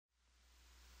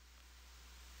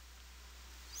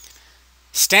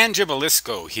Stan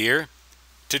Gibilisco here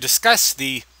to discuss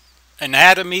the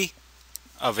anatomy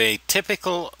of a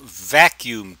typical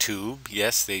vacuum tube.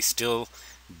 Yes, they still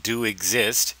do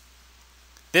exist.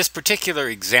 This particular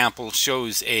example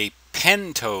shows a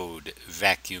Pentode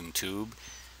vacuum tube.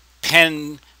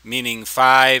 Pen meaning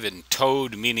 5 and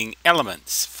toad meaning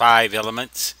elements. 5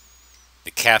 elements: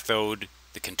 the cathode,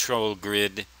 the control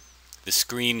grid, the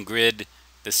screen grid,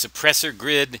 the suppressor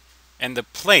grid, and the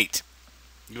plate.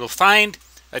 You will find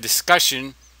a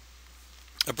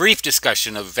brief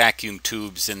discussion of vacuum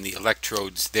tubes and the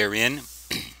electrodes therein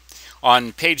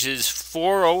on pages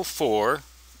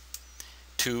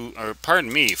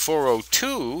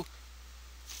 402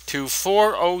 to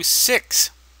 406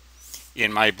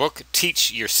 in my book,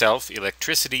 Teach Yourself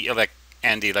Electricity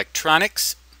and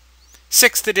Electronics,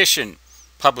 6th edition,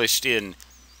 published in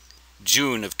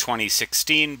June of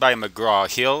 2016 by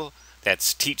McGraw-Hill.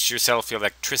 That's Teach Yourself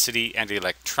Electricity and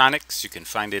Electronics. You can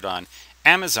find it on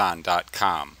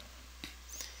Amazon.com.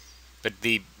 But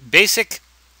the basic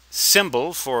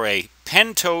symbol for a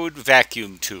Pentode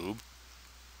vacuum tube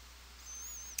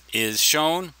is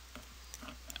shown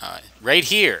right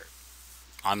here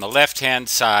on the left-hand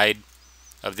side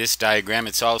of this diagram.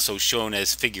 It's also shown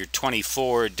as figure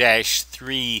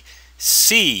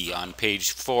 24-3C on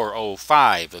page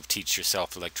 405 of Teach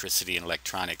Yourself Electricity and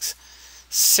Electronics,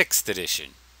 6th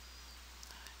edition.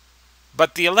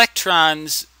 But the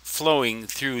electrons flowing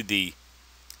through the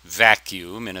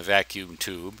vacuum in a vacuum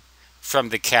tube from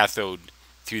the cathode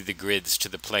through the grids to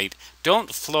the plate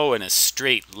don't flow in a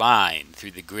straight line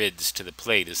through the grids to the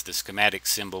plate as the schematic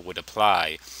symbol would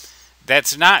apply.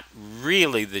 That's not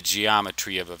really the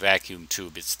geometry of a vacuum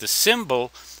tube. It's the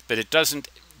symbol, but it doesn't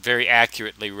very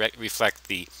accurately reflect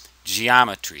the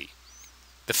geometry.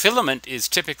 The filament is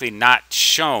typically not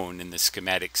shown in the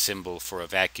schematic symbol for a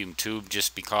vacuum tube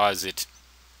just because it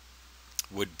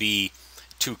would be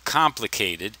too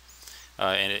complicated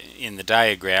in the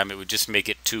diagram. It would just make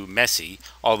it too messy.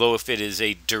 Although if it is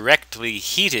a directly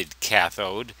heated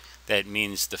cathode, that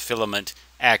means the filament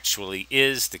actually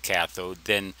is the cathode,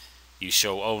 then you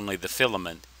show only the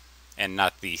filament and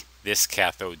not this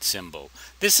cathode symbol.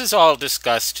 This is all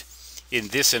discussed in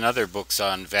this and other books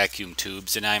on vacuum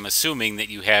tubes, and I'm assuming that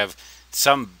you have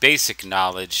some basic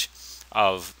knowledge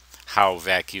of how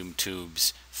vacuum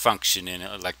tubes function in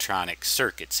electronic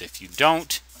circuits. If you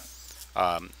don't,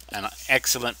 an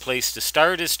excellent place to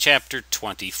start is chapter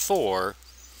 24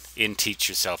 in Teach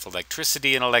Yourself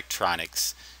Electricity and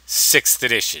Electronics, 6th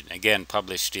edition, again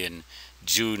published in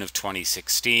June of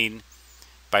 2016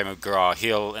 by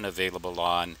McGraw-Hill and available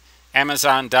on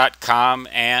Amazon.com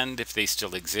and, if they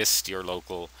still exist, your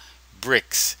local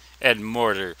bricks and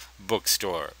mortar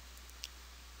bookstore.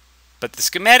 But the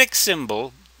schematic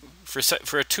symbol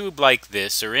for a tube like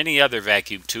this or any other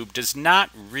vacuum tube does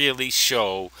not really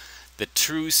show the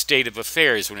true state of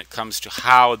affairs when it comes to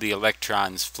how the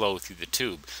electrons flow through the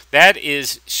tube. That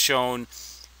is shown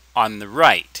on the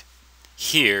right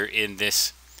here in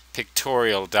this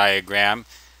pictorial diagram,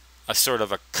 a sort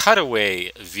of a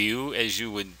cutaway view, as you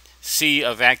would see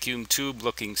a vacuum tube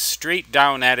looking straight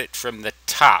down at it from the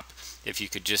top. If you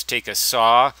could just take a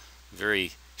saw,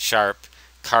 very sharp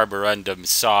carborundum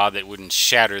saw that wouldn't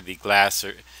shatter the glass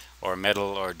or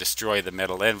metal or destroy the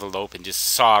metal envelope, and just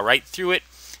saw right through it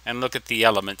and look at the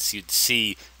elements, you'd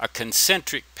see a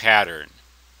concentric pattern.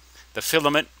 The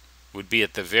filament would be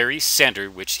at the very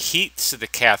center, which heats the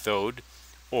cathode,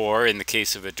 or in the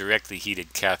case of a directly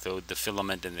heated cathode, the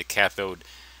filament and the cathode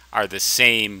are the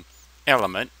same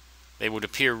element. They would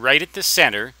appear right at the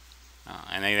center,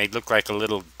 and they'd look like a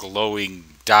little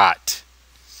glowing dot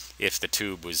if the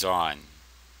tube was on.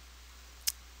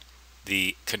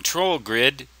 The control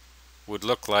grid would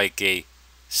look like a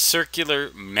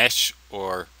circular mesh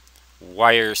or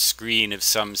wire screen of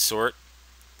some sort,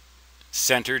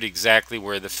 centered exactly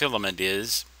where the filament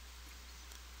is.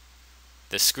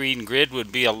 The screen grid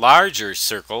would be a larger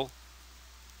circle,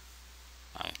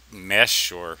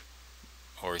 mesh or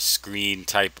screen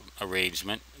type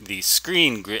arrangement. The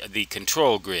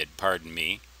control grid,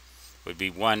 would be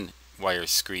one wire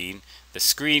screen. The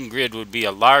screen grid would be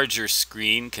a larger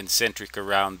screen concentric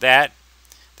around that.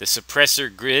 The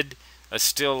suppressor grid, a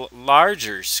still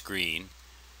larger screen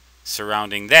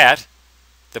surrounding that.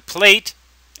 The plate,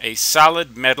 a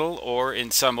solid metal, or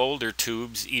in some older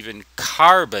tubes even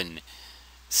carbon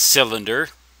cylinder,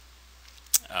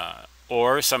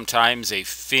 or sometimes a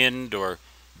finned or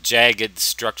jagged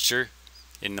structure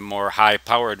in the more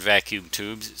high-powered vacuum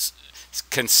tubes,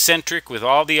 concentric with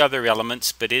all the other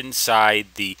elements, but inside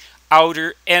the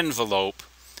outer envelope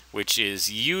which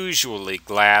is usually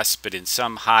glass, but in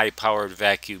some high-powered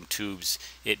vacuum tubes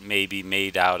it may be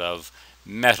made out of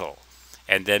metal.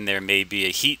 And then there may be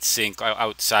a heat sink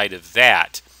outside of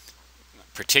that,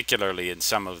 particularly in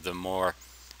some of the more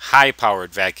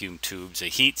high-powered vacuum tubes, a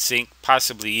heat sink,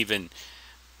 possibly even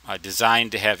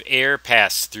designed to have air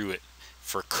pass through it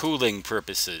for cooling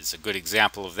purposes. A good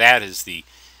example of that is the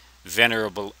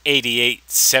venerable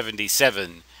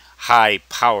 8877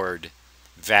 high-powered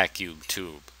vacuum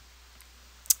tube.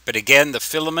 But again, the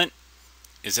filament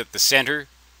is at the center,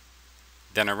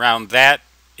 then around that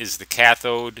is the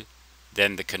cathode,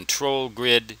 then the control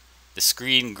grid, the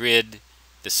screen grid,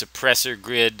 the suppressor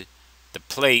grid, the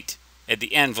plate, and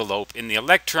the envelope, and the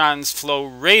electrons flow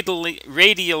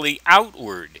radially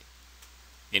outward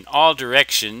in all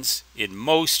directions in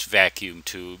most vacuum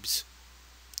tubes,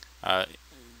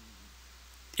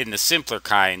 in the simpler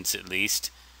kinds at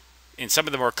least. In some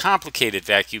of the more complicated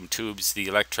vacuum tubes, the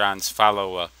electrons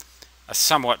follow a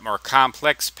somewhat more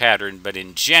complex pattern, but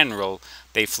in general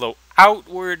they flow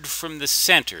outward from the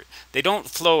center. They don't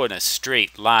flow in a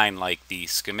straight line like the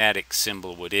schematic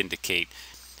symbol would indicate,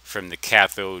 from the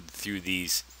cathode through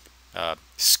these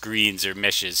screens or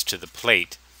meshes to the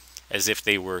plate, as if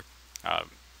they were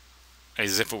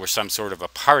as if it were some sort of a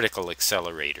particle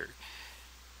accelerator.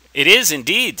 It is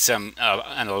indeed an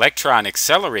electron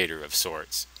accelerator of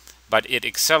sorts, but it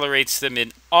accelerates them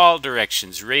in all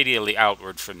directions, radially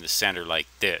outward from the center like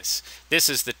this. This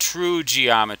is the true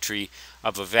geometry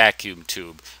of a vacuum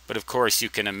tube. But of course you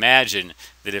can imagine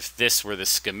that if this were the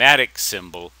schematic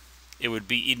symbol, it would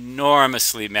be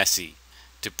enormously messy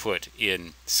to put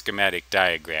in schematic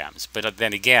diagrams. But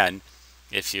then again,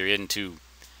 if you're into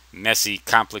messy,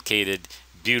 complicated,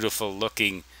 beautiful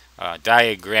looking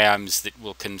diagrams that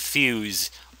will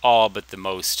confuse all but the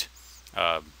most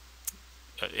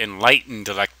enlightened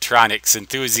electronics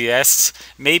enthusiasts,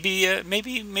 maybe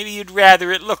you'd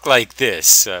rather it look like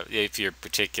this, if you're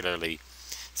particularly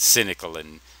cynical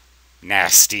and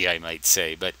nasty, I might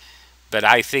say. But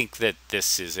I think that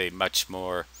this is a much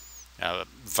more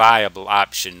viable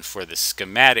option for the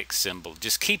schematic symbol.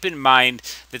 Just keep in mind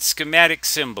that schematic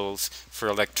symbols for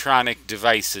electronic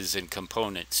devices and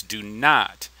components do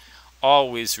not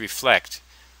always reflect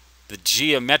the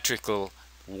geometrical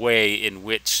way in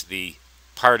which the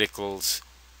particles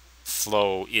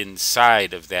flow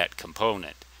inside of that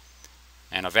component.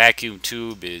 And a vacuum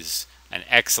tube is an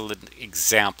excellent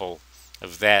example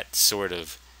of that sort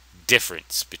of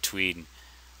difference between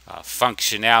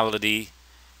functionality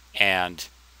and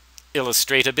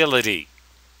illustratability.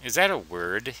 Is that a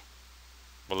word?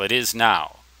 Well, it is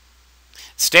now.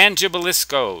 Stan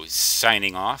Gibilisco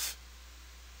signing off.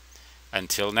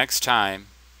 Until next time,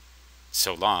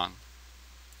 so long.